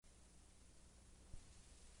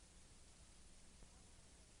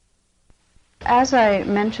as I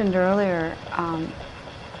mentioned earlier,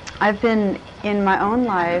 I've been in my own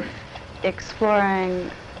life exploring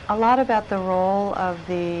a lot about the role of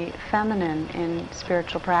the feminine in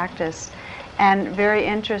spiritual practice, and very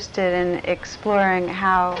interested in exploring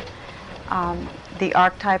how the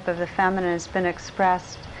archetype of the feminine has been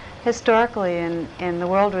expressed historically in the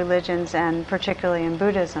world religions, and particularly in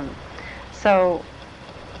Buddhism. So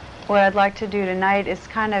what I'd like to do tonight is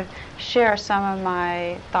kind of share some of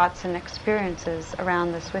my thoughts and experiences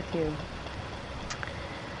around this with you.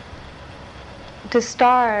 To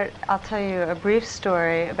start, I'll tell you a brief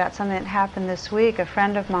story about something that happened this week. A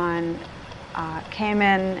friend of mine came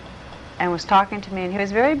in and was talking to me, and he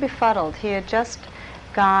was very befuddled. He had just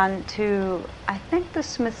gone to, I think, the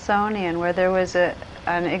Smithsonian, where there was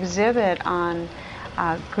an exhibit on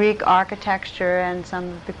Greek architecture and some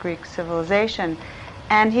of the Greek civilization.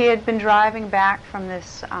 And he had been driving back from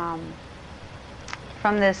this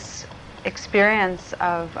experience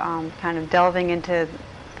of kind of delving into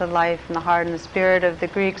the life and the heart and the spirit of the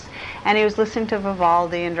Greeks, and he was listening to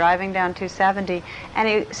Vivaldi and driving down 270, and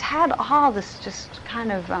he had all this just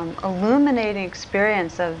kind of illuminating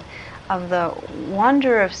experience of the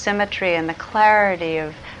wonder of symmetry and the clarity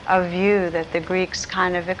of view that the Greeks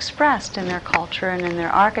kind of expressed in their culture and in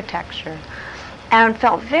their architecture, and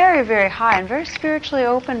felt very, very high and very spiritually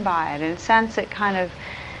open by it. In a sense, it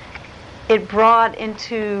brought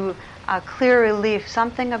into a clear relief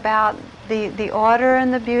something about the order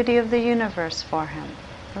and the beauty of the universe for him,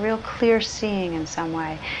 a real clear seeing in some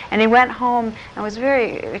way. And he went home and was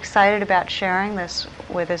very excited about sharing this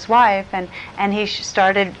with his wife, and he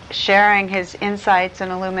started sharing his insights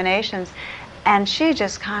and illuminations, and she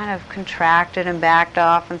just kind of contracted and backed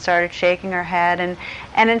off and started shaking her head,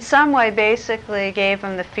 and in some way basically gave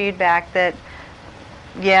him the feedback that,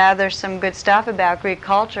 yeah, there's some good stuff about Greek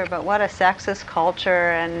culture, but what a sexist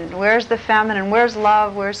culture, and where's the feminine, where's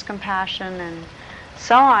love, where's compassion, and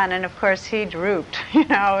so on. And of course he drooped,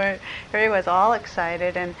 here he was all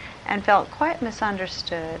excited and felt quite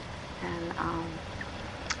misunderstood,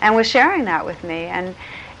 and was sharing that with me. And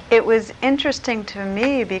it was interesting to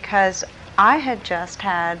me because I had just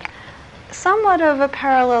had somewhat of a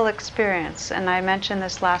parallel experience, and I mentioned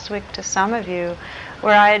this last week to some of you,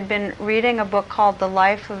 where I had been reading a book called The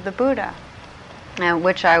Life of the Buddha,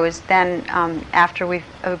 which I was then, after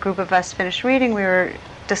a group of us finished reading, we were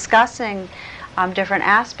discussing different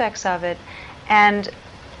aspects of it. And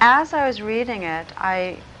as I was reading it,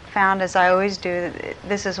 I found, as I always do, that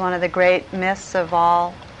this is one of the great myths of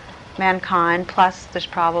all mankind, plus there's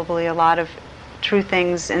probably a lot of true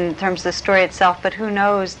things in terms of the story itself, but who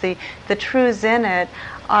knows, the truths in it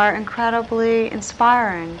are incredibly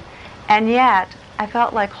inspiring. And yet I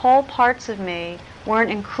felt like whole parts of me weren't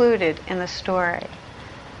included in the story,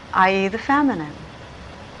 i.e. the feminine.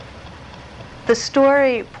 The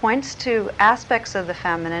story points to aspects of the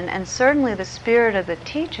feminine, and certainly the spirit of the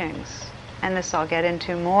teachings, and this I'll get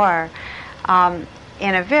into more,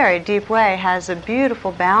 in a very deep way has a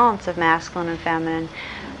beautiful balance of masculine and feminine.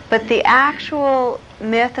 But the actual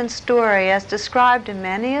myth and story, as described in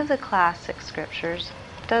many of the classic scriptures,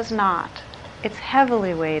 does not. It's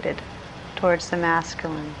heavily weighted towards the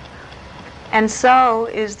masculine. And so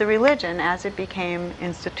is the religion as it became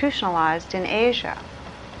institutionalized in Asia.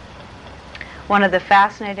 One of the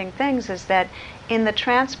fascinating things is that in the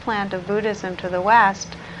transplant of Buddhism to the West,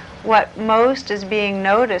 what most is being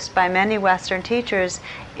noticed by many Western teachers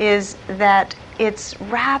is that it's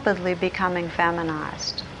rapidly becoming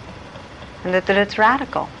feminized, and that it's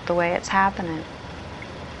radical the way it's happening.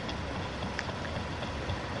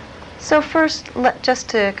 So first, just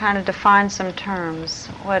to kind of define some terms,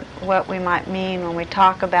 what we might mean when we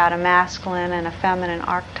talk about a masculine and a feminine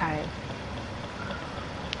archetype.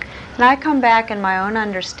 And I come back in my own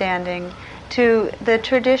understanding to the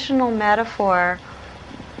traditional metaphor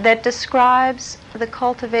that describes the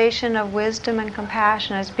cultivation of wisdom and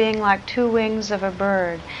compassion as being like two wings of a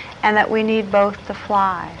bird, and that we need both to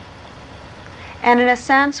fly. And in a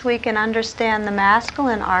sense, we can understand the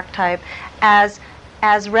masculine archetype as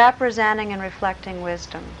representing and reflecting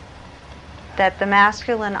wisdom. That the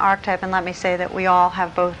masculine archetype, and let me say that we all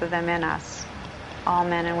have both of them in us, all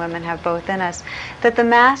men and women have both in us, that the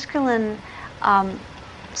masculine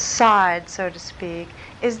side, so to speak,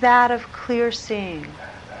 is that of clear seeing,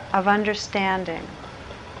 of understanding,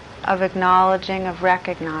 of acknowledging, of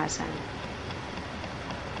recognizing.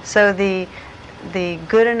 So the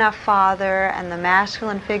good enough father and the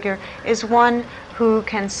masculine figure is one who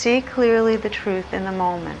can see clearly the truth in the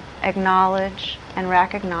moment, acknowledge and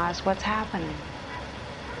recognize what's happening.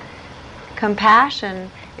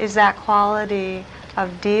 Compassion is that quality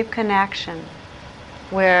of deep connection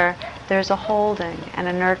where there's a holding and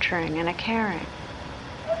a nurturing and a caring.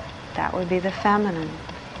 That would be the feminine.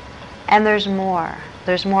 And there's more.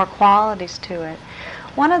 There's more qualities to it.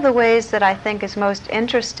 One of the ways that I think is most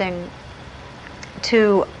interesting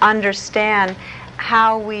to understand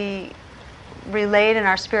how we relate in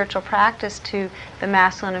our spiritual practice to the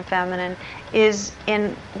masculine and feminine is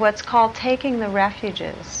in what's called taking the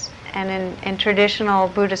refuges. And in traditional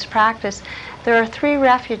Buddhist practice, there are 3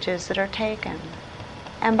 refuges that are taken.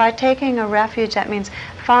 And by taking a refuge, that means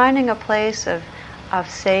finding a place of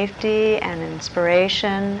safety and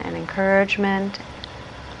inspiration and encouragement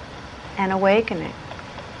and awakening.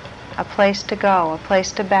 A place to go, a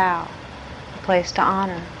place to bow, a place to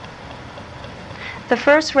honor. The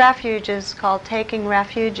first refuge is called taking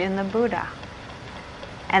refuge in the Buddha.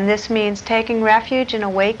 And this means taking refuge in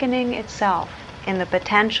awakening itself, in the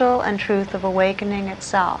potential and truth of awakening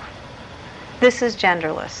itself. This is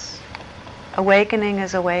genderless. Awakening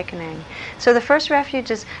is awakening. So the first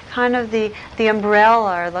refuge is kind of the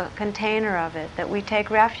umbrella or the container of it, that we take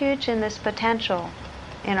refuge in this potential,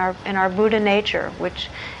 in our Buddha nature, which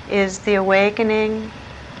is the awakening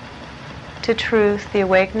to truth, the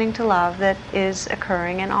awakening to love that is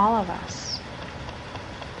occurring in all of us.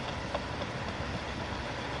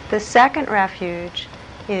 The second refuge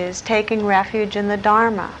is taking refuge in the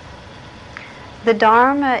Dharma. The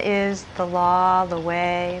Dharma is the law, the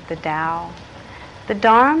way, the Tao. The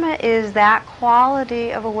Dharma is that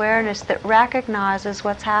quality of awareness that recognizes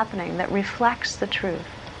what's happening, that reflects the truth,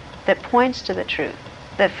 that points to the truth,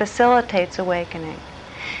 that facilitates awakening.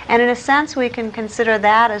 And in a sense, we can consider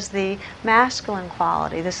that as the masculine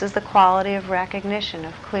quality. This is the quality of recognition,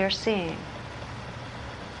 of clear seeing.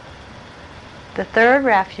 The third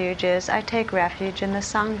refuge is I take refuge in the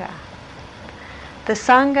Sangha. The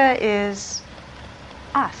Sangha is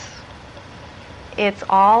us. It's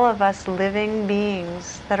all of us living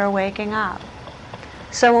beings that are waking up.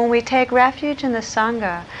 So when we take refuge in the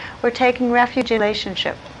Sangha, we're taking refuge in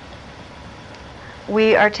relationship.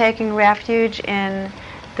 We are taking refuge in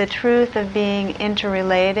the truth of being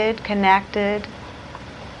interrelated, connected,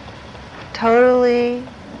 totally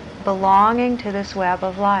belonging to this web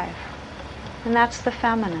of life. And that's the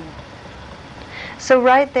feminine. So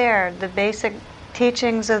right there, the basic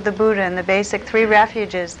teachings of the Buddha and the basic 3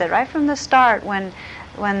 refuges that right from the start, when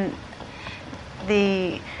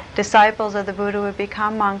the disciples of the Buddha would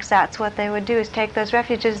become monks, that's what they would do, is take those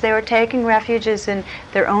refuges. They were taking refuges in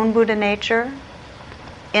their own Buddha nature,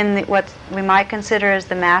 in what we might consider as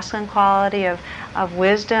the masculine quality of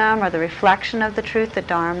wisdom or the reflection of the truth, the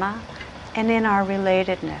Dharma, and in our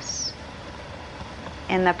relatedness,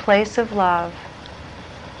 in the place of love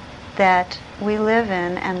that we live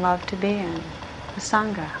in and love to be in, the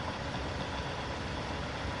Sangha.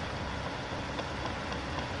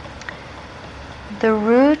 The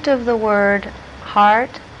root of the word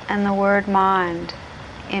heart and the word mind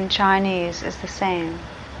in Chinese is the same.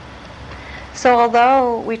 So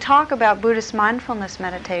although we talk about Buddhist mindfulness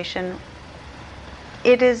meditation,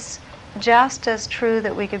 it is just as true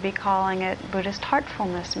that we could be calling it Buddhist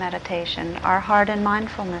heartfulness meditation, our heart and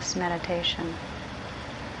mindfulness meditation.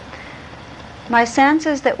 My sense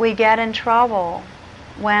is that we get in trouble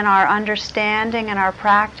when our understanding and our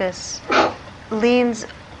practice leans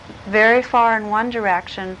very far in one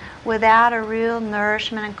direction without a real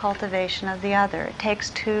nourishment and cultivation of the other. It takes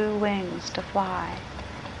 2 wings to fly,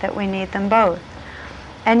 that we need them both.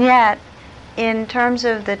 And yet, in terms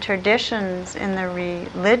of the traditions in the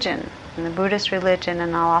religion, in the Buddhist religion,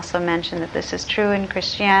 and I'll also mention that this is true in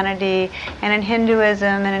Christianity and in Hinduism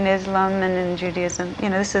and in Islam and in Judaism,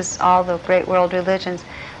 this is all the great world religions,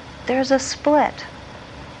 there's a split.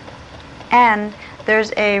 And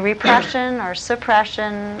there's a repression or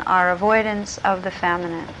suppression or avoidance of the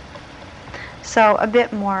feminine. So a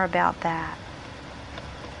bit more about that.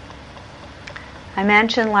 I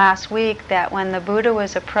mentioned last week that when the Buddha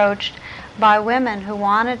was approached by women who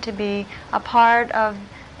wanted to be a part of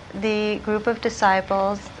the group of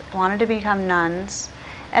disciples, wanted to become nuns,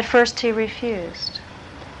 at first he refused.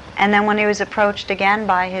 And then when he was approached again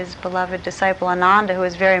by his beloved disciple Ananda, who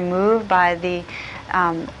was very moved by the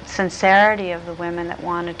sincerity of the women that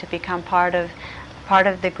wanted to become part of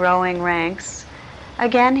the growing ranks,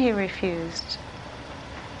 again he refused.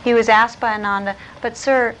 He was asked by Ananda, "But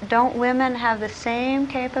sir, don't women have the same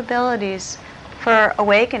capabilities for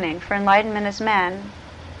awakening, for enlightenment as men?"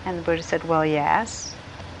 And the Buddha said, "Well, yes."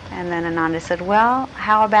 And then Ananda said, "Well,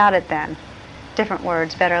 how about it then?" Different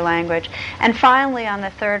words, better language. And finally, on the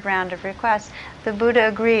 3rd round of requests, the Buddha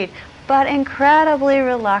agreed, but incredibly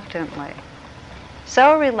reluctantly.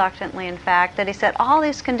 So reluctantly, in fact, that he set all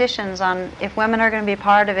these conditions on if women are going to be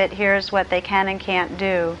part of it, here's what they can and can't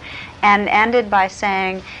do. And ended by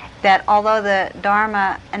saying that although the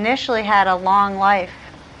Dharma initially had a long life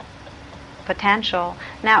potential,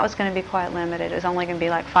 now it was going to be quite limited. It was only going to be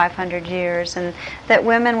like 500 years, and that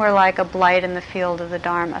women were like a blight in the field of the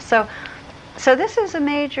Dharma. So this is a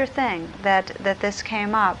major thing that this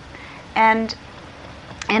came up. And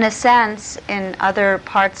in a sense, in other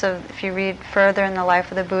parts of, if you read further in the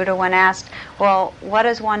life of the Buddha, when asked, well, what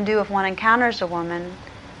does one do if one encounters a woman?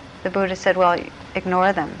 The Buddha said, well,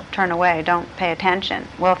 ignore them, turn away, don't pay attention.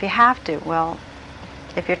 Well, if you have to, well,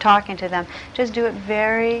 if you're talking to them, just do it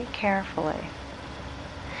very carefully.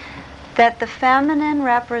 That the feminine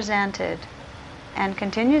represented, and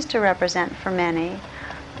continues to represent for many,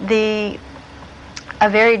 a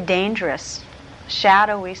very dangerous,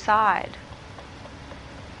 shadowy side.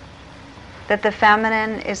 That the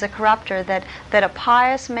feminine is a corrupter, that a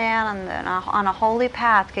pious man on a holy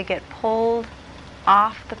path could get pulled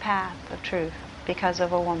off the path of truth because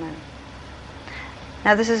of a woman.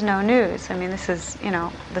 Now, this is no news. I mean, this is,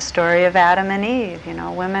 the story of Adam and Eve.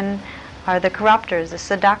 Women are the corruptors, the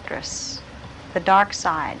seductress, the dark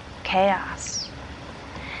side, chaos.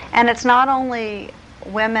 And it's not only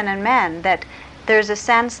women and men, that there's a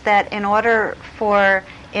sense that in order for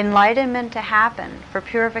enlightenment to happen, for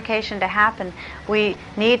purification to happen, we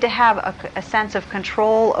need to have a sense of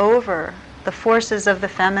control over the forces of the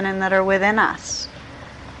feminine that are within us.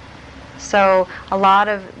 So a lot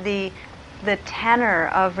of the tenor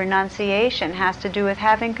of renunciation has to do with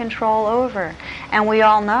having control over. And we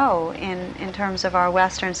all know, in terms of our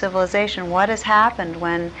Western civilization, what has happened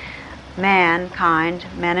when mankind,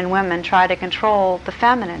 men and women, try to control the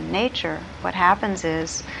feminine nature. What happens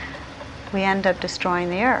is we end up destroying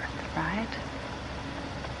the earth, right?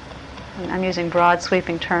 I'm using broad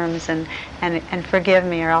sweeping terms, and forgive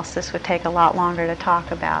me, or else this would take a lot longer to talk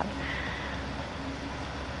about.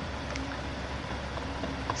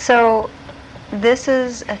 So this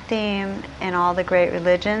is a theme in all the great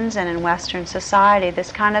religions and in Western society,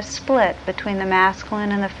 this kind of split between the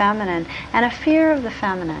masculine and the feminine, and a fear of the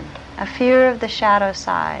feminine, a fear of the shadow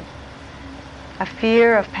side, a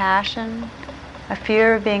fear of passion, a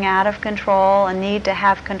fear of being out of control, a need to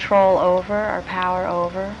have control over or power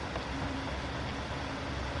over.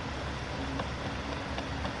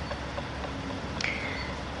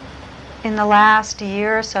 In the last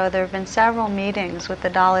year or so, there have been several meetings with the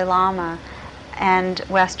Dalai Lama and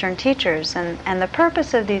Western teachers, and the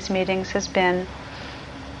purpose of these meetings has been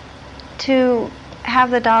to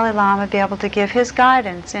have the Dalai Lama be able to give his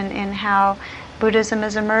guidance in how Buddhism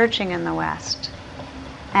is emerging in the West.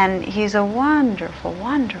 And he's a wonderful,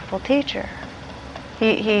 wonderful teacher.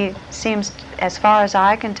 He seems, as far as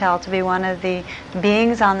I can tell, to be one of the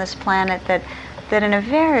beings on this planet that in a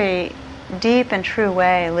very deep and true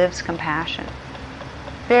way lives compassion.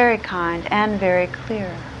 Very kind and very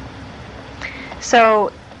clear.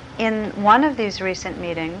 So in one of these recent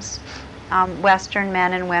meetings, Western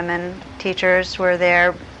men and women teachers were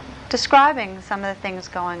there describing some of the things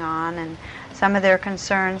going on and some of their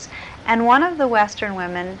concerns. And one of the Western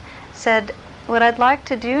women said, what I'd like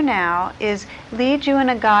to do now is lead you in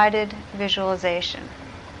a guided visualization.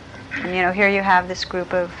 And here you have this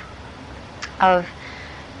group of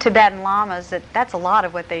Tibetan lamas, that's a lot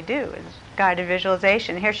of what they do, is guided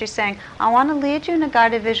visualization. Here she's saying, I want to lead you in a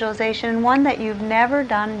guided visualization, one that you've never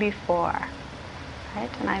done before. Right?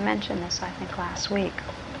 And I mentioned this, I think, last week.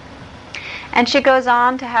 And she goes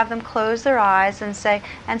on to have them close their eyes and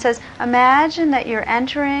says, imagine that you're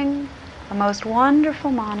entering a most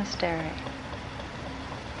wonderful monastery.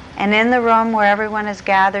 And in the room where everyone is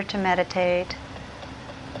gathered to meditate,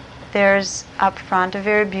 there's up front a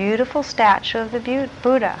very beautiful statue of the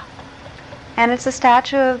Buddha. And it's a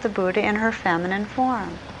statue of the Buddha in her feminine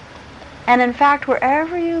form. And in fact,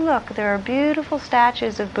 wherever you look, there are beautiful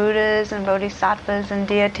statues of Buddhas and Bodhisattvas and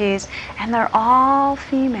deities, and they're all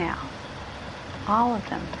female. All of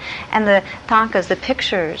them. And the tankas, the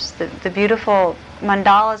pictures, the beautiful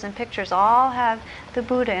mandalas and pictures all have the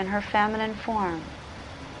Buddha in her feminine form.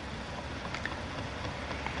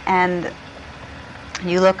 And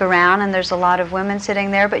you look around and there's a lot of women sitting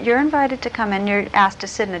there, but you're invited to come in. You're asked to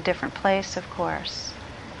sit in a different place, of course.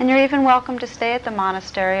 And you're even welcome to stay at the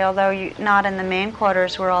monastery, although you're not in the main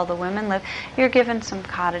quarters where all the women live. You're given some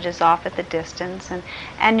cottages off at the distance,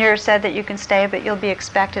 and you're said that you can stay, but you'll be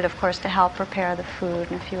expected, of course, to help prepare the food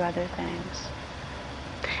and a few other things.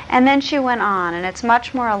 And then she went on, and it's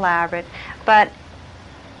much more elaborate, but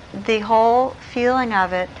the whole feeling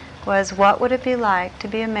of it was, what would it be like to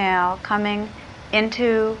be a male coming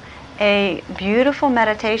into a beautiful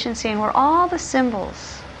meditation scene where all the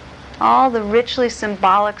symbols, all the richly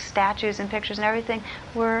symbolic statues and pictures and everything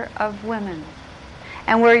were of women.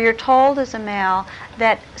 And where you're told as a male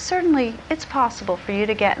that certainly it's possible for you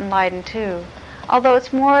to get enlightened too, although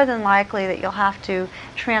it's more than likely that you'll have to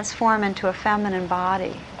transform into a feminine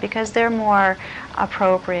body because they're more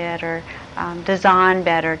appropriate or designed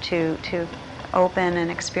better to open and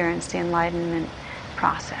experience the enlightenment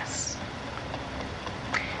process.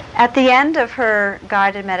 At the end of her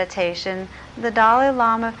guided meditation, the Dalai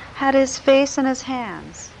Lama had his face in his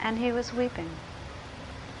hands and he was weeping.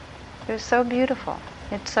 It was so beautiful.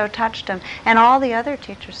 It so touched him. And all the other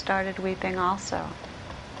teachers started weeping also.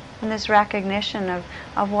 And this recognition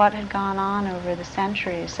of what had gone on over the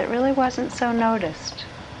centuries that really wasn't so noticed.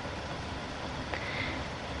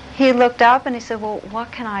 He looked up and he said, well,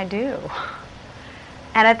 what can I do?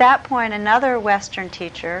 And at that point, another Western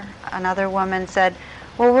teacher, another woman said,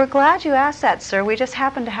 well, we're glad you asked that, sir. We just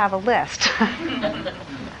happen to have a list.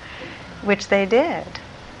 Which they did.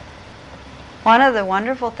 One of the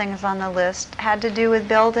wonderful things on the list had to do with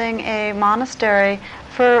building a monastery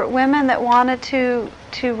for women that wanted to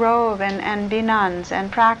robe and be nuns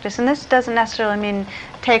and practice. And this doesn't necessarily mean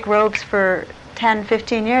take robes for 10,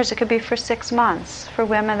 15 years. It could be for 6 months for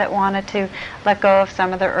women that wanted to let go of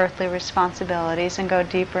some of their earthly responsibilities and go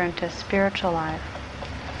deeper into spiritual life.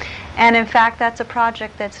 And in fact, that's a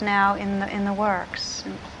project that's now in the works.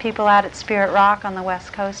 People out at Spirit Rock on the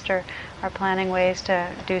West Coast are planning ways to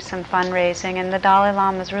do some fundraising, and the Dalai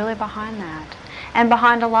Lama is really behind that. And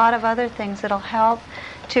behind a lot of other things that'll help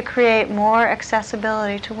to create more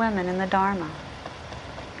accessibility to women in the Dharma.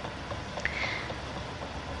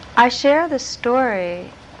 I share this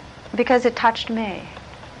story because it touched me.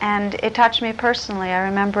 And it touched me personally. I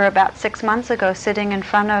remember about 6 months ago sitting in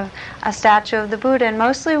front of a statue of the Buddha. And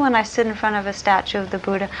mostly when I sit in front of a statue of the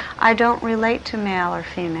Buddha, I don't relate to male or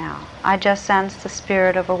female. I just sense the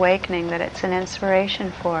spirit of awakening that it's an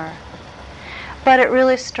inspiration for. But it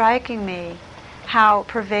really striking me how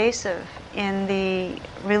pervasive in the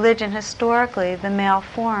religion historically the male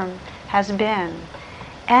form has been.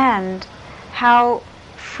 And how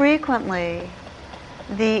frequently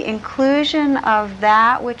the inclusion of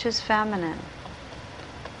that which is feminine,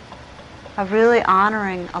 of really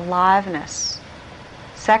honoring aliveness,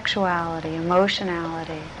 sexuality,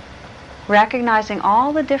 emotionality, recognizing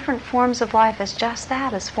all the different forms of life as just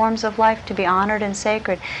that, as forms of life to be honored and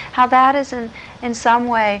sacred, how that has in some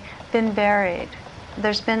way been buried.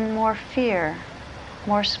 There's been more fear,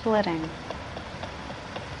 more splitting.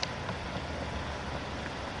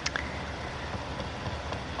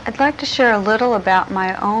 I'd like to share a little about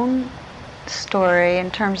my own story in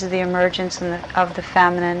terms of the emergence of the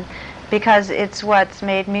feminine, because it's what's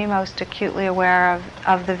made me most acutely aware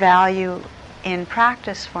of the value in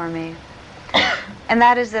practice for me. And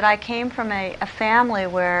that is that I came from a family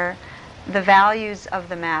where the values of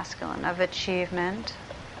the masculine, of achievement,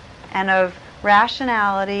 and of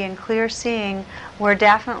rationality and clear seeing were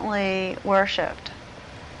definitely worshipped.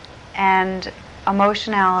 And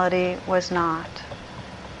emotionality was not.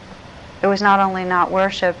 It was not only not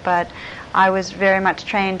worshipped, but I was very much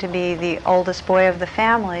trained to be the oldest boy of the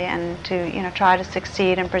family and to, try to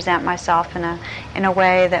succeed and present myself in a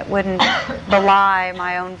way that wouldn't belie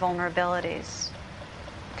my own vulnerabilities.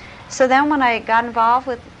 So then when I got involved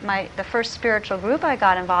with the first spiritual group I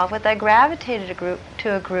got involved with, I gravitated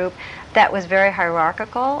to a group that was very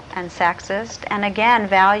hierarchical and sexist and again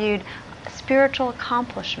valued spiritual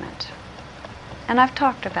accomplishment. And I've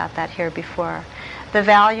talked about that here before. The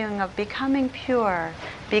valuing of becoming pure,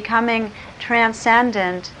 becoming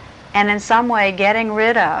transcendent, and in some way getting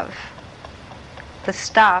rid of the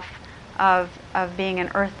stuff of being an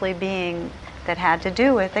earthly being that had to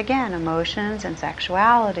do with, again, emotions and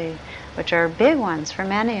sexuality, which are big ones for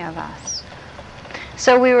many of us.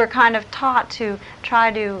 So we were kind of taught to try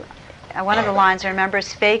to, one of the lines I remember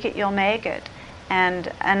is, fake it, you'll make it. And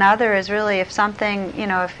another is really if something,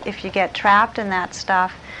 if you get trapped in that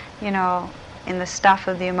stuff, in the stuff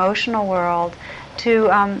of the emotional world, to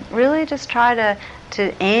really just try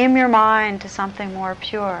to aim your mind to something more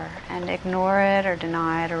pure and ignore it or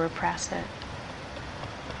deny it or repress it.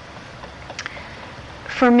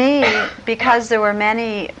 For me, because there were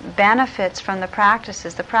many benefits from the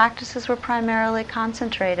practices were primarily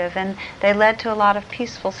concentrative and they led to a lot of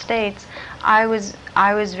peaceful states. I was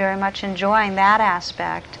very much enjoying that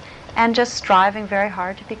aspect and just striving very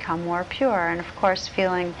hard to become more pure, and of course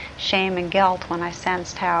feeling shame and guilt when I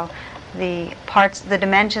sensed how the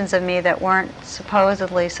dimensions of me that weren't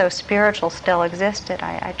supposedly so spiritual still existed.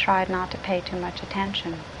 I tried not to pay too much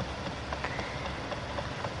attention.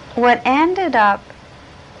 What ended up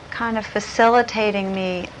kind of facilitating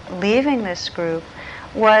me leaving this group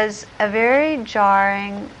was a very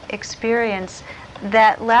jarring experience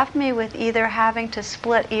that left me with either having to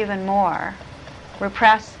split even more,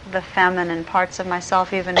 repress the feminine parts of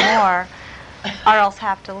myself even more, or else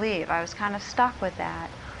have to leave. I was kind of stuck with that.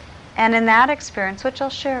 And in that experience, which I'll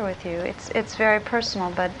share with you, it's very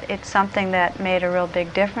personal, but it's something that made a real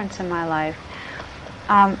big difference in my life.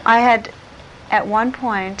 I had, at one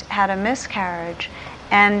point, had a miscarriage,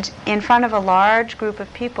 and in front of a large group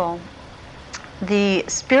of people, the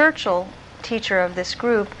spiritual teacher of this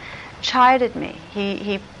group chided me.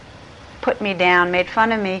 He put me down, made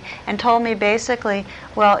fun of me, and told me basically,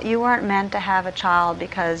 well, you weren't meant to have a child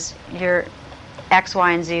because your X,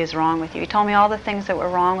 Y, and Z is wrong with you. He told me all the things that were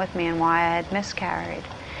wrong with me and why I had miscarried.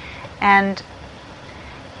 And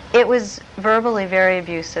it was verbally very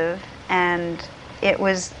abusive, and it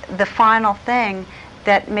was the final thing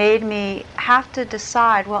that made me have to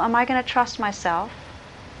decide, well, am I going to trust myself?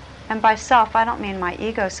 And by self, I don't mean my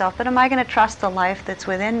ego self, but am I going to trust the life that's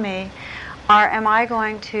within me? Or am I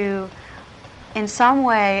going to, in some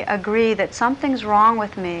way, agree that something's wrong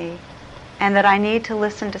with me and that I need to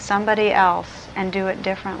listen to somebody else and do it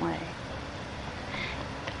differently?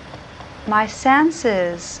 My sense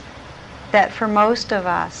is that for most of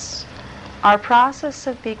us, our process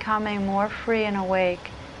of becoming more free and awake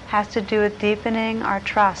has to do with deepening our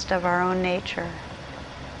trust of our own nature.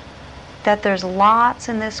 That there's lots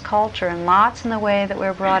in this culture and lots in the way that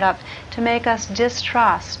we're brought up to make us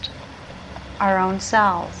distrust our own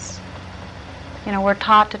selves. You know, we're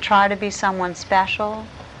taught to try to be someone special.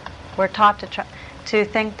 We're taught to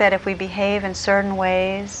think that if we behave in certain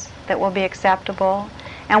ways that will be acceptable.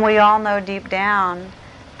 And we all know deep down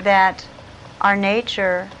that our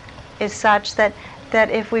nature is such that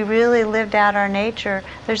if we really lived out our nature,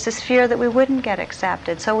 there's this fear that we wouldn't get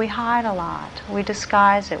accepted. So we hide a lot. We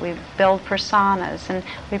disguise it. We build personas and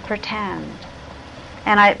we pretend.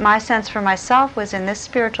 And my sense for myself was in this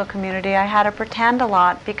spiritual community, I had to pretend a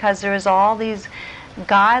lot because there was all these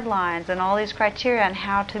guidelines and all these criteria on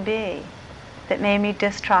how to be that made me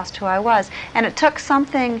distrust who I was. And it took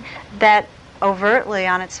something that overtly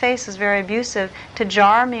on its face is very abusive to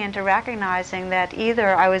jar me into recognizing that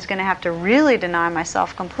either I was going to have to really deny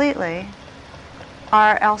myself completely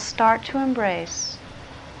or else start to embrace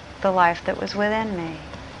the life that was within me.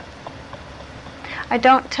 I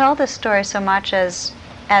don't tell this story so much as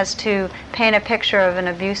to paint a picture of an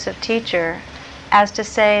abusive teacher, as to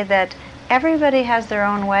say that everybody has their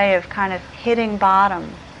own way of kind of hitting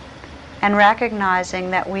bottom and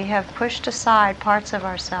recognizing that we have pushed aside parts of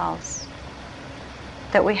ourselves,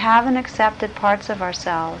 that we haven't accepted parts of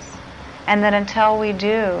ourselves, and that until we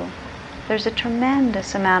do, there's a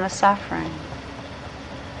tremendous amount of suffering.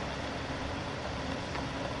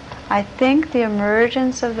 I think the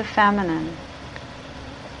emergence of the feminine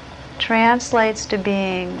translates to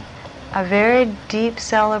being a very deep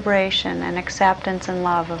celebration and acceptance and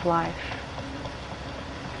love of life.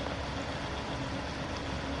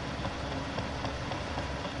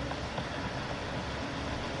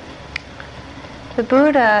 The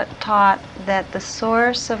Buddha taught that the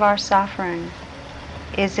source of our suffering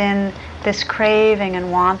is in this craving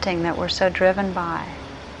and wanting that we're so driven by.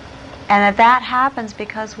 And that happens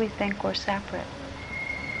because we think we're separate.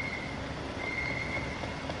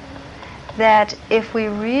 That if we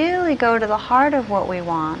really go to the heart of what we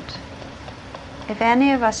want, if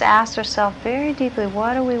any of us ask ourselves very deeply,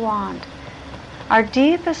 what do we want? Our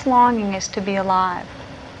deepest longing is to be alive.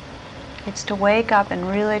 It's to wake up and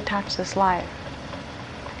really touch this life.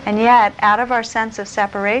 And yet, out of our sense of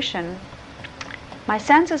separation, my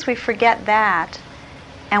sense is we forget that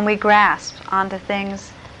and we grasp onto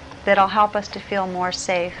things that'll help us to feel more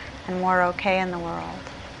safe and more okay in the world.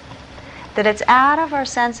 That it's out of our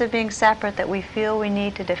sense of being separate that we feel we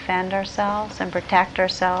need to defend ourselves and protect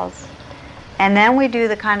ourselves. And then we do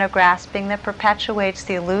the kind of grasping that perpetuates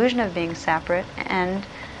the illusion of being separate and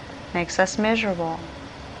makes us miserable.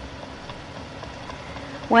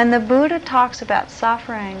 When the Buddha talks about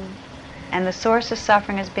suffering and the source of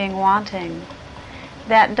suffering as being wanting,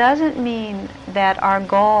 that doesn't mean that our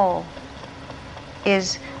goal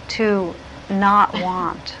is to not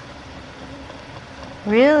want.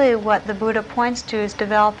 Really what the Buddha points to is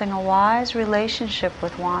developing a wise relationship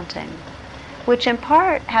with wanting, which in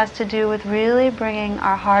part has to do with really bringing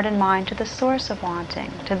our heart and mind to the source of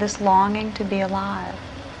wanting, to this longing to be alive.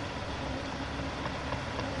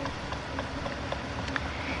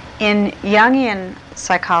 In Jungian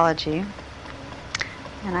psychology,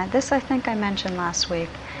 and this I think I mentioned last week,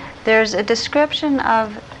 there's a description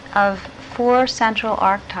of 4 central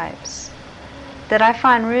archetypes that I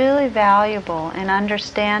find really valuable in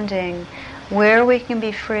understanding where we can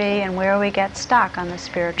be free and where we get stuck on the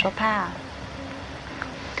spiritual path.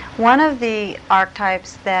 One of the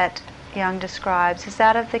archetypes that Jung describes is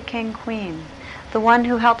that of the king-queen, the one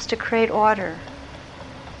who helps to create order.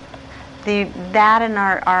 That in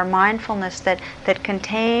our mindfulness that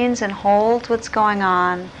contains and holds what's going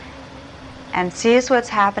on and sees what's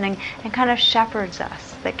happening and kind of shepherds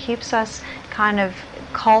us, that keeps us kind of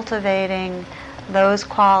cultivating those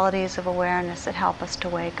qualities of awareness that help us to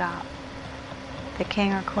wake up. The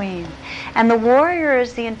king or queen. And the warrior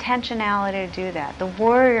is the intentionality to do that. The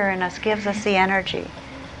warrior in us gives us the energy.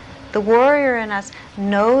 The warrior in us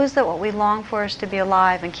knows that what we long for is to be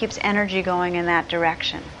alive and keeps energy going in that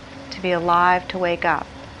direction, to be alive, to wake up.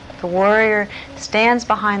 The warrior stands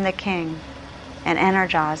behind the king and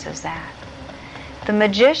energizes that. The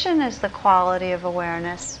magician is the quality of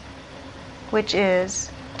awareness, which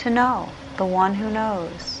is to know, the one who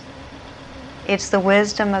knows. It's the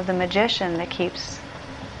wisdom of the magician that keeps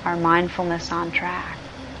our mindfulness on track.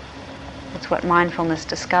 It's what mindfulness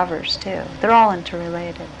discovers too. They're all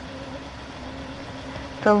interrelated.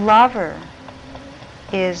 The lover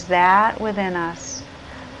is that within us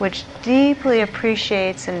which deeply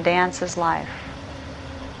appreciates and dances life.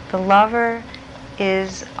 The lover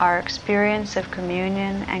is our experience of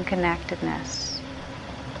communion and connectedness.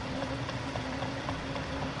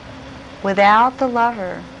 Without the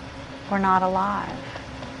lover, we're not alive.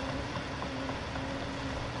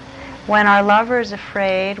 When our lover is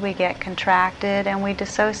afraid, we get contracted and we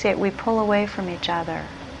dissociate, we pull away from each other.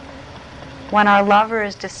 When our lover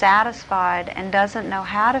is dissatisfied and doesn't know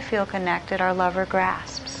how to feel connected, our lover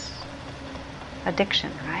grasps.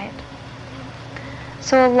 Addiction, right?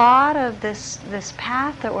 So a lot of this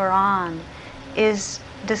path that we're on is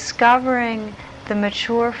discovering the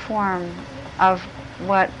mature form of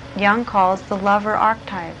what Jung calls the lover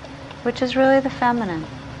archetype, which is really the feminine.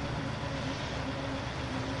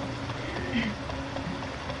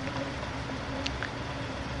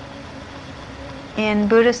 In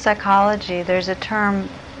Buddhist psychology, there's a term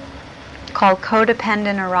called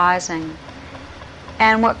codependent arising.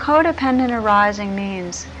 And what codependent arising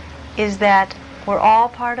means is that we're all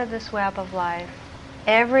part of this web of life.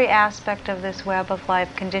 Every aspect of this web of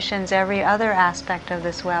life conditions every other aspect of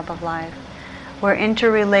this web of life. We're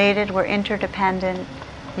interrelated, we're interdependent.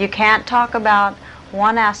 You can't talk about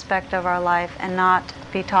one aspect of our life and not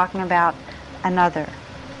be talking about another.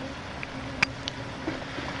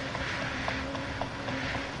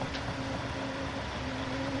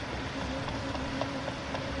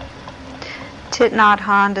 Thich Nhat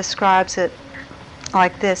Hanh describes it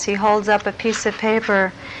like this. He holds up a piece of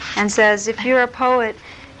paper and says, if you're a poet,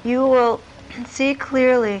 you will see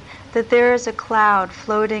clearly that there is a cloud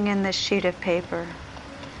floating in this sheet of paper.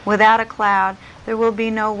 Without a cloud, there will be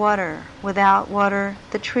no water. Without water,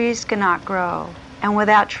 the trees cannot grow. And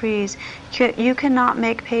without trees, you cannot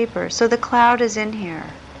make paper. So the cloud is in here.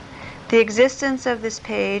 The existence of this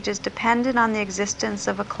page is dependent on the existence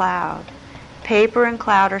of a cloud. Paper and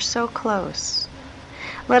cloud are so close.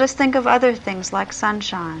 Let us think of other things like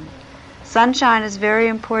sunshine. Sunshine is very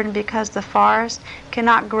important because the forest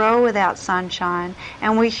cannot grow without sunshine,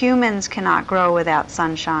 and we humans cannot grow without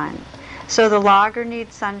sunshine. So the logger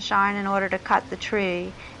needs sunshine in order to cut the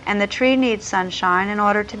tree, and the tree needs sunshine in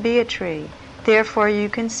order to be a tree. Therefore you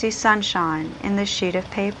can see sunshine in this sheet of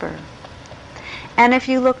paper. And if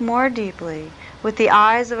you look more deeply, with the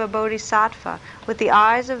eyes of a bodhisattva, with the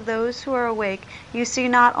eyes of those who are awake, you see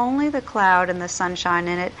not only the cloud and the sunshine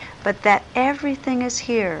in it, but that everything is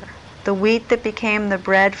here. The wheat that became the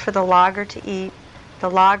bread for the logger to eat, the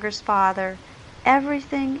logger's father,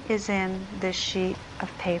 everything is in this sheet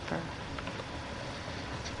of paper.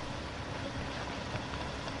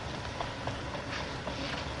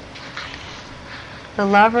 The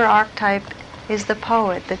lover archetype is the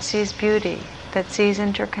poet that sees beauty, that sees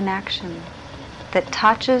interconnection, that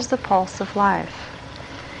touches the pulse of life.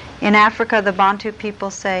 In Africa, the Bantu people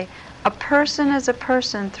say, a person is a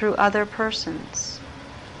person through other persons.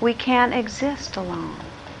 We can't exist alone.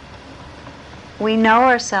 We know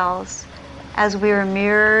ourselves as we are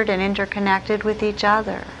mirrored and interconnected with each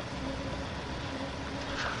other.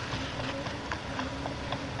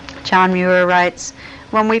 John Muir writes,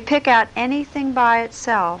 when we pick out anything by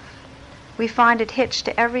itself, we find it hitched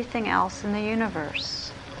to everything else in the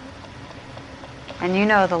universe. And you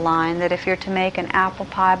know the line that if you're to make an apple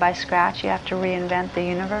pie by scratch, you have to reinvent the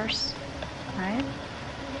universe, right?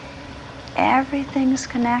 Everything's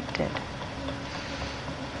connected.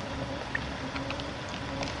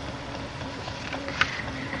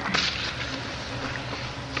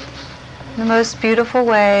 The most beautiful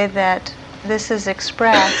way that this is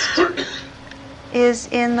expressed is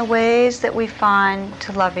in the ways that we find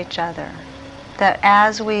to love each other. That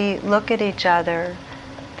as we look at each other,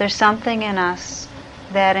 there's something in us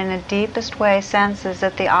that in a deepest way senses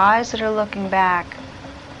that the eyes that are looking back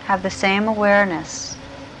have the same awareness,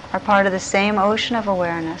 are part of the same ocean of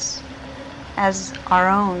awareness as our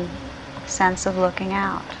own sense of looking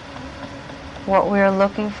out. What we're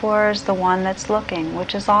looking for is the one that's looking,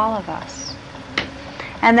 which is all of us.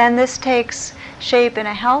 And then this takes shape in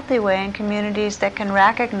a healthy way in communities that can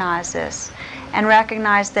recognize this, and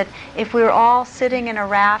recognize that if we were all sitting in a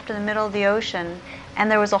raft in the middle of the ocean and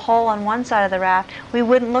there was a hole on one side of the raft, we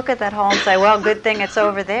wouldn't look at that hole and say, well, good thing it's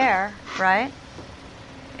over there, right?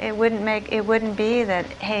 It wouldn't be that,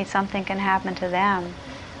 hey, something can happen to them.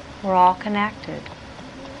 We're all connected.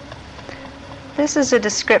 This is a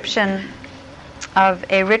description of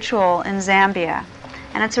a ritual in Zambia,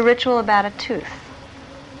 and it's a ritual about a tooth.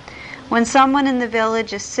 When someone in the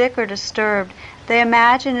village is sick or disturbed, they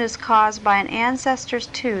imagine it is caused by an ancestor's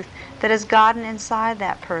tooth that has gotten inside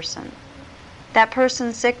that person. That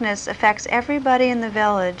person's sickness affects everybody in the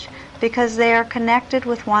village because they are connected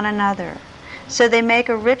with one another. So they make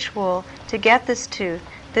a ritual to get this tooth,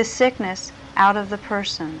 this sickness, out of the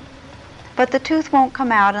person. But the tooth won't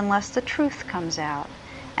come out unless the truth comes out.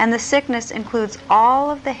 And the sickness includes all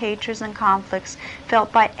of the hatreds and conflicts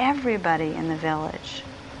felt by everybody in the village.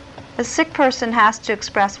 The sick person has to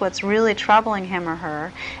express what's really troubling him or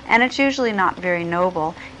her, and it's usually not very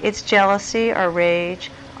noble. It's jealousy or rage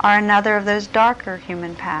or another of those darker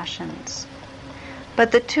human passions.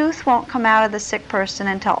 But the tooth won't come out of the sick person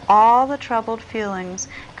until all the troubled feelings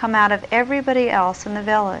come out of everybody else in the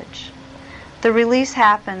village. The release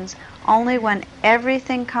happens only when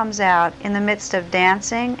everything comes out in the midst of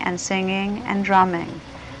dancing and singing and drumming.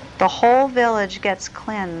 The whole village gets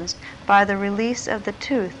cleansed by the release of the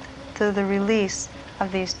tooth through the release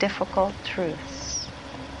of these difficult truths.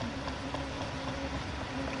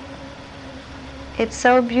 It's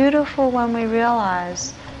so beautiful when we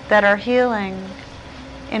realize that our healing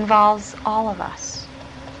involves all of us.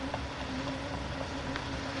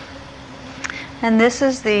 And this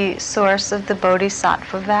is the source of the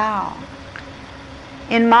Bodhisattva vow.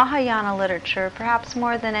 In Mahayana literature, perhaps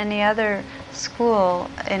more than any other school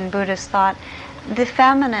in Buddhist thought, the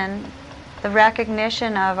feminine, the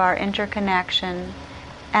recognition of our interconnection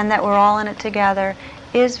and that we're all in it together,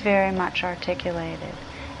 is very much articulated.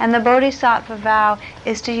 And the Bodhisattva vow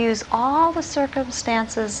is to use all the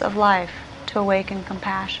circumstances of life to awaken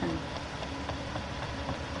compassion.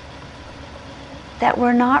 That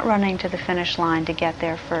we're not running to the finish line to get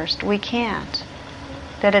there first. We can't.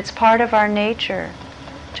 That it's part of our nature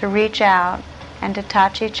to reach out and to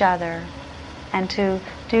touch each other and to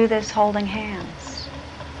do this holding hands.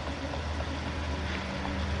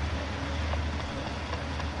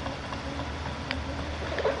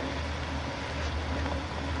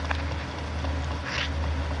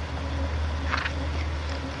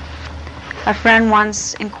 A friend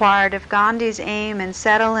once inquired if Gandhi's aim in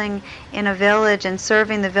settling in a village and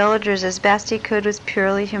serving the villagers as best he could was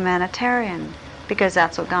purely humanitarian, because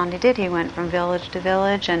that's what Gandhi did. He went from village to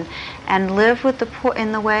village and lived with the poor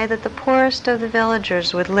in the way that the poorest of the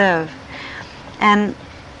villagers would live. And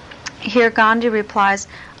here Gandhi replies,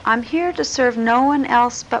 "I'm here to serve no one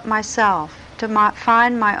else but myself, to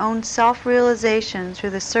find my own self-realization through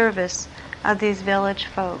the service of these village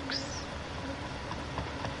folks."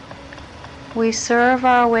 We serve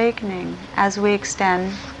our awakening as we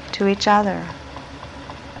extend to each other.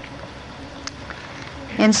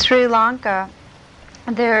 In Sri Lanka,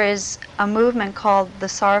 there is a movement called the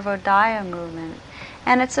Sarvodaya movement,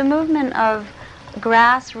 and it's a movement of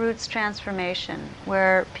grassroots transformation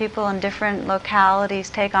where people in different localities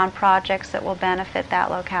take on projects that will benefit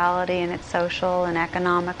that locality in its social and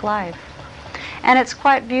economic life. And it's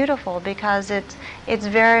quite beautiful because it's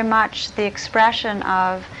very much the expression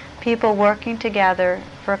of people working together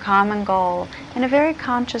for a common goal in a very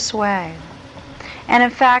conscious way. And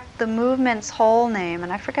in fact, the movement's whole name,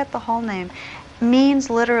 and I forget the whole name,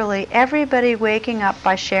 means literally everybody waking up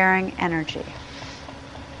by sharing energy.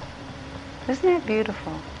 Isn't that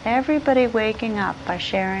beautiful? Everybody waking up by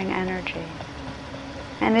sharing energy.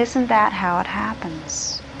 And isn't that how it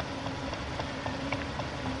happens?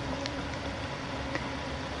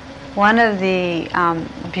 One of the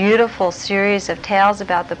beautiful series of tales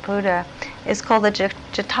about the Buddha is called the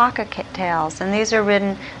Jataka tales, and these are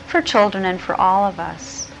written for children and for all of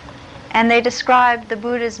us. And they describe the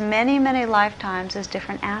Buddha's many, many lifetimes as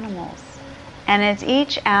different animals. And as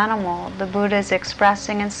each animal, the Buddha is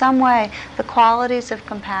expressing in some way the qualities of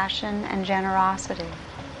compassion and generosity.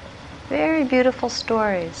 Very beautiful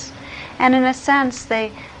stories. And in a sense,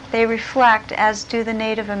 they reflect, as do the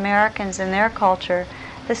Native Americans in their culture,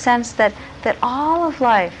 the sense that all of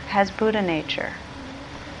life has Buddha nature.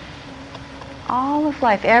 All of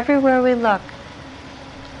life, everywhere we look,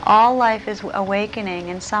 all life is awakening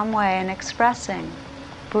in some way and expressing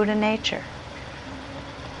Buddha nature.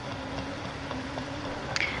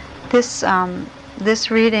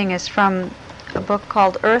 This reading is from a book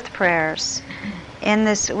called Earth Prayers,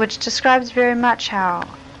 which describes very much how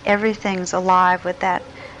everything's alive with that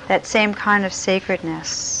same kind of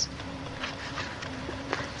sacredness.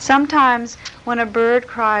 Sometimes when a bird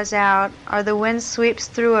cries out, or the wind sweeps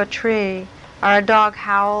through a tree, or a dog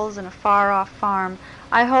howls in a far-off farm,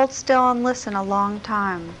 I hold still and listen a long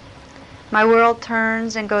time. My world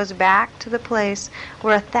turns and goes back to the place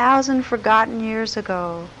where 1,000 forgotten years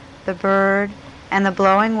ago the bird and the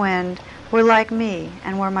blowing wind were like me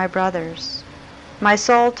and were my brothers. My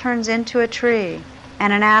soul turns into a tree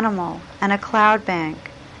and an animal and a cloud bank.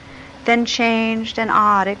 Then changed and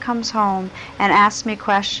awed, it comes home and asks me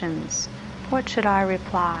questions. What should I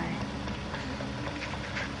reply?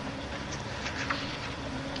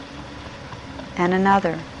 And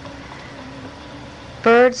another.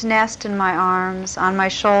 Birds nest in my arms, on my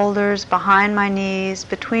shoulders, behind my knees,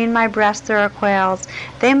 between my breasts there are quails.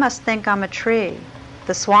 They must think I'm a tree.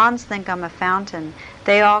 The swans think I'm a fountain.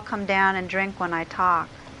 They all come down and drink when I talk.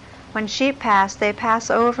 When sheep pass, they pass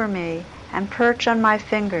over me and perch on my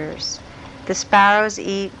fingers. The sparrows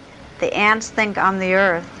eat, the ants think I'm the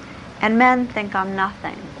earth, and men think I'm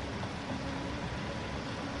nothing.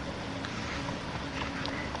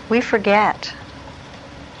 We forget.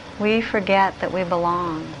 We forget that we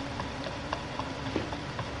belong.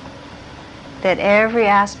 That every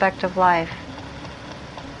aspect of life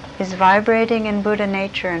is vibrating in Buddha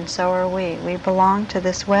nature, and so are we. We belong to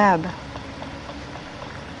this web.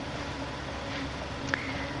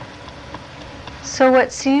 So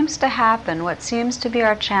what seems to happen, what seems to be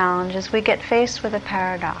our challenge, is we get faced with a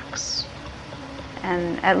paradox.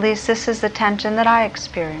 And at least this is the tension that I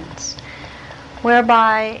experience,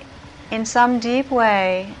 whereby in some deep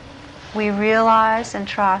way we realize and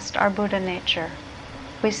trust our Buddha nature.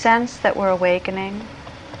 We sense that we're awakening.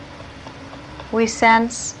 We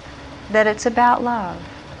sense that it's about love.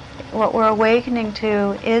 What we're awakening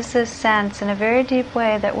to is this sense in a very deep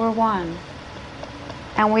way that we're one.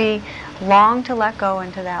 And we long to let go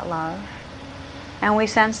into that love. And we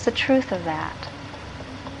sense the truth of that.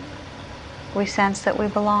 We sense that we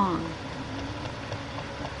belong.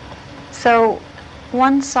 So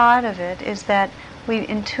one side of it is that we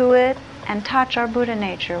intuit and touch our Buddha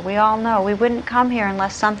nature. We all know. We wouldn't come here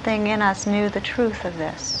unless something in us knew the truth of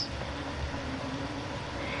this.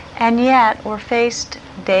 And yet we're faced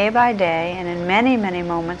day by day, and in many, many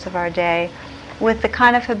moments of our day, with the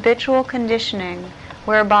kind of habitual conditioning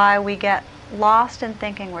whereby we get lost in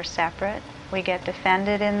thinking we're separate, we get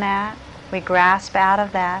defended in that, we grasp out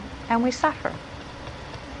of that, and we suffer.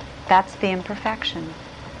 That's the imperfection.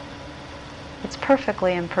 It's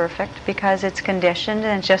perfectly imperfect because it's conditioned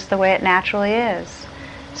and it's just the way it naturally is.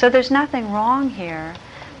 So there's nothing wrong here,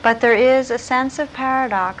 but there is a sense of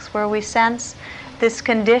paradox where we sense this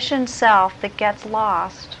conditioned self that gets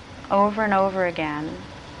lost over and over again.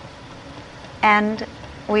 And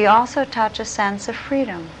we also touch a sense of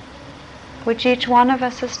freedom, which each one of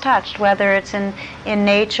us has touched, whether it's in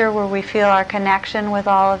nature where we feel our connection with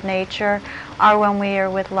all of nature, or when we are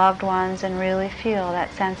with loved ones and really feel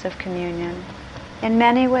that sense of communion. In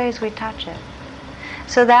many ways we touch it.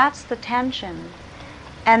 So that's the tension.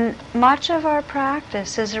 And much of our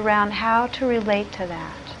practice is around how to relate to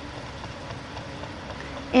that.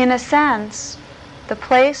 In a sense, the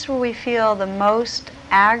place where we feel the most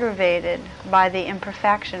aggravated by the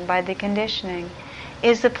imperfection, by the conditioning,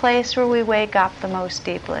 is the place where we wake up the most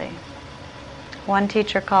deeply. One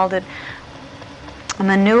teacher called it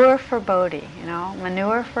manure for Bodhi,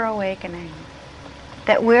 manure for awakening.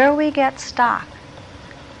 That where we get stuck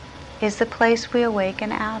is the place we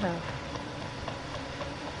awaken out of.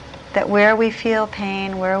 That where we feel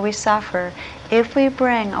pain, where we suffer, if we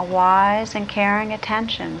bring a wise and caring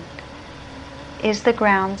attention, is the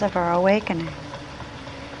grounds of our awakening.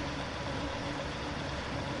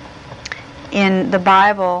 In the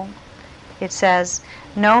Bible, it says,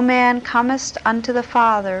 "No man cometh unto the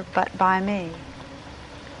Father but by me."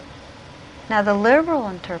 Now the liberal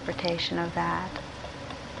interpretation of that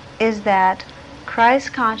is that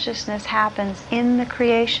Christ consciousness happens in the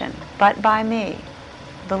creation, but by me,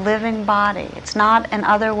 the living body. It's not an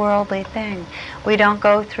otherworldly thing. We don't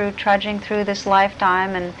go through trudging through this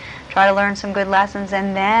lifetime and try to learn some good lessons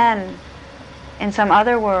and then in some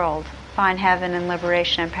other world find heaven and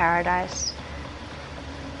liberation and paradise.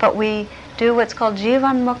 But we do what's called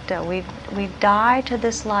jivan mukta. We die to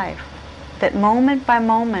this life. That moment by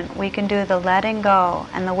moment we can do the letting go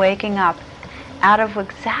and the waking up out of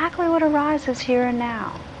exactly what arises here and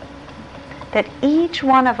now. That each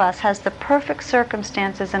one of us has the perfect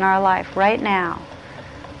circumstances in our life right now.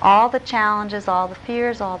 All the challenges, all the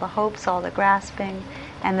fears, all the hopes, all the grasping,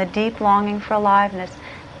 and the deep longing for aliveness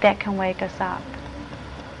that can wake us up.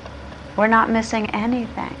 We're not missing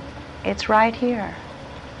anything. It's right here.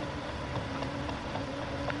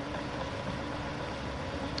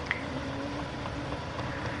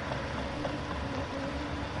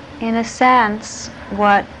 In a sense,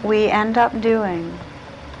 what we end up doing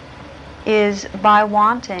is by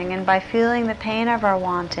wanting and by feeling the pain of our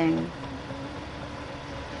wanting,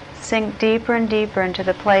 sink deeper and deeper into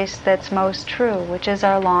the place that's most true, which is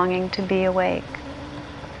our longing to be awake.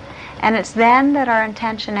 And it's then that our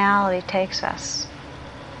intentionality takes us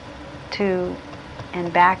to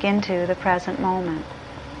and back into the present moment.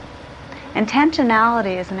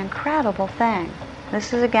 Intentionality is an incredible thing.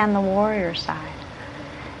 This is again the warrior side.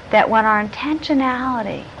 That when our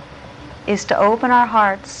intentionality is to open our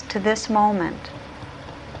hearts to this moment,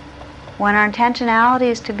 when our intentionality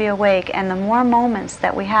is to be awake, and the more moments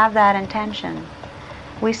that we have that intention,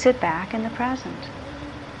 we sit back in the present.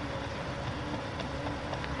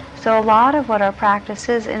 So a lot of what our practice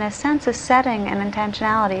is, in a sense, is setting an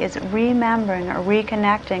intentionality, is remembering or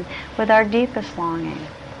reconnecting with our deepest longing.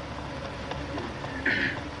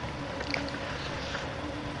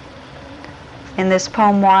 In this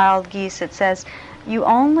poem, Wild Geese, it says, "You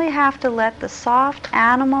only have to let the soft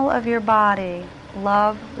animal of your body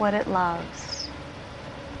love what it loves."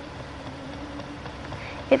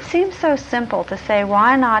 It seems so simple to say,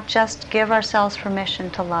 why not just give ourselves permission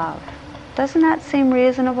to love? Doesn't that seem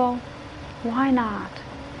reasonable? Why not?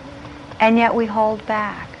 And yet we hold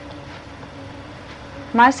back.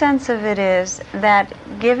 My sense of it is that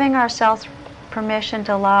giving ourselves permission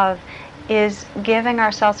to love is giving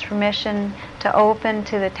ourselves permission to open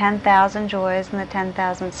to the 10,000 joys and the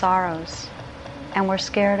 10,000 sorrows. And we're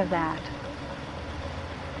scared of that.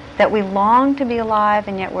 That we long to be alive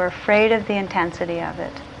and yet we're afraid of the intensity of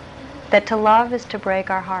it. That to love is to break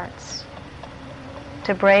our hearts.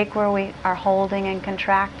 To break where we are holding and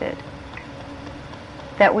contracted.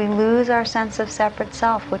 That we lose our sense of separate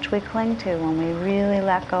self, which we cling to when we really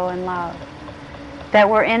let go and love. That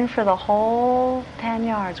we're in for the whole 10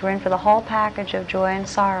 yards. We're in for the whole package of joy and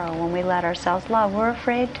sorrow when we let ourselves love. We're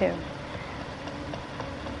afraid to.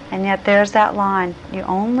 And yet there's that line. You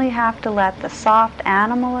only have to let the soft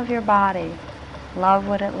animal of your body love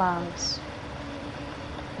what it loves.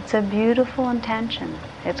 It's a beautiful intention.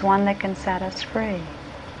 It's one that can set us free.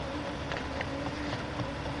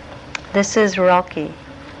 This is Rilke.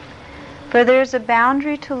 For there's a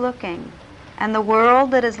boundary to looking, and the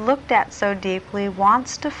world that is looked at so deeply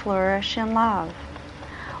wants to flourish in love.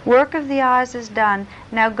 Work of the eyes is done,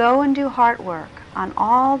 now go and do heart work on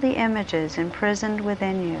all the images imprisoned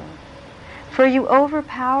within you. For you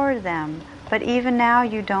overpowered them, but even now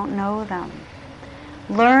you don't know them.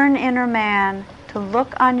 Learn, inner man, to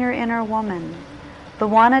look on your inner woman, the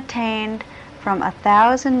one attained from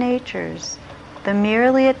 1,000 natures, the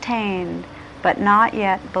merely attained but not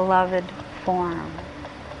yet beloved form.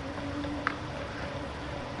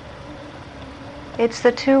 It's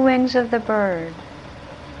the two wings of the bird.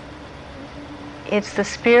 It's the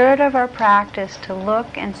spirit of our practice to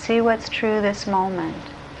look and see what's true this moment.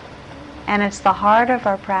 And it's the heart of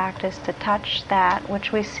our practice to touch that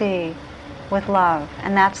which we see with love.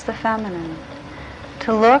 And that's the feminine.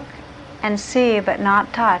 To look and see but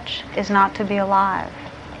not touch is not to be alive.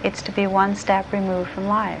 It's to be one step removed from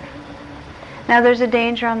life. Now there's a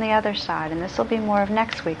danger on the other side, and this will be more of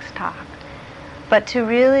next week's talk. But to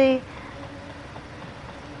really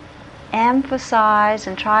emphasize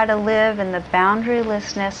and try to live in the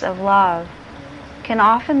boundarylessness of love can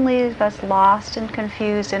often leave us lost and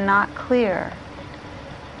confused and not clear.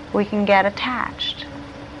 We can get attached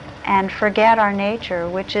and forget our nature,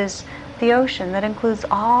 which is the ocean that includes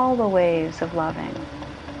all the waves of loving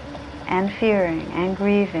and fearing and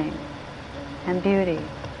grieving and beauty.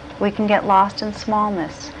 We can get lost in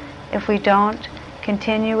smallness if we don't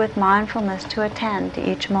continue with mindfulness to attend to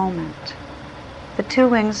each moment. The two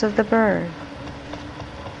wings of the bird.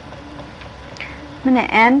 I'm going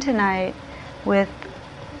to end tonight with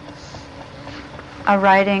a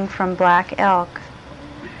writing from Black Elk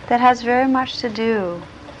that has very much to do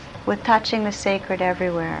with touching the sacred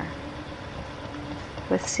everywhere,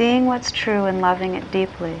 with seeing what's true and loving it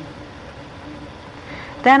deeply.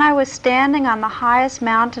 Then I was standing on the highest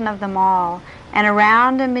mountain of them all, and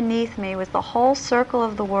around and beneath me was the whole circle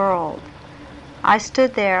of the world. I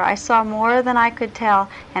stood there, I saw more than I could tell,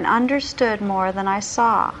 and understood more than I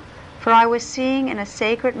saw. For I was seeing in a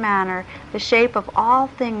sacred manner the shape of all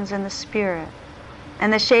things in the spirit,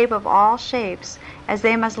 and the shape of all shapes, as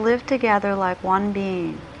they must live together like one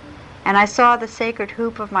being. And I saw the sacred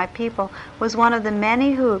hoop of my people was one of the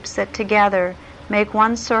many hoops that together make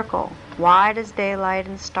one circle, wide as daylight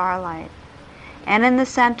and starlight. And in the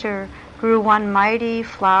center grew one mighty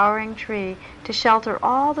flowering tree to shelter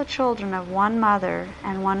all the children of one mother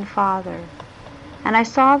and one father. And I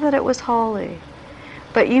saw that it was holy.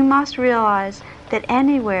 But you must realize that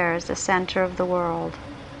anywhere is the center of the world,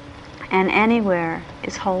 and anywhere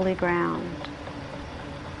is holy ground.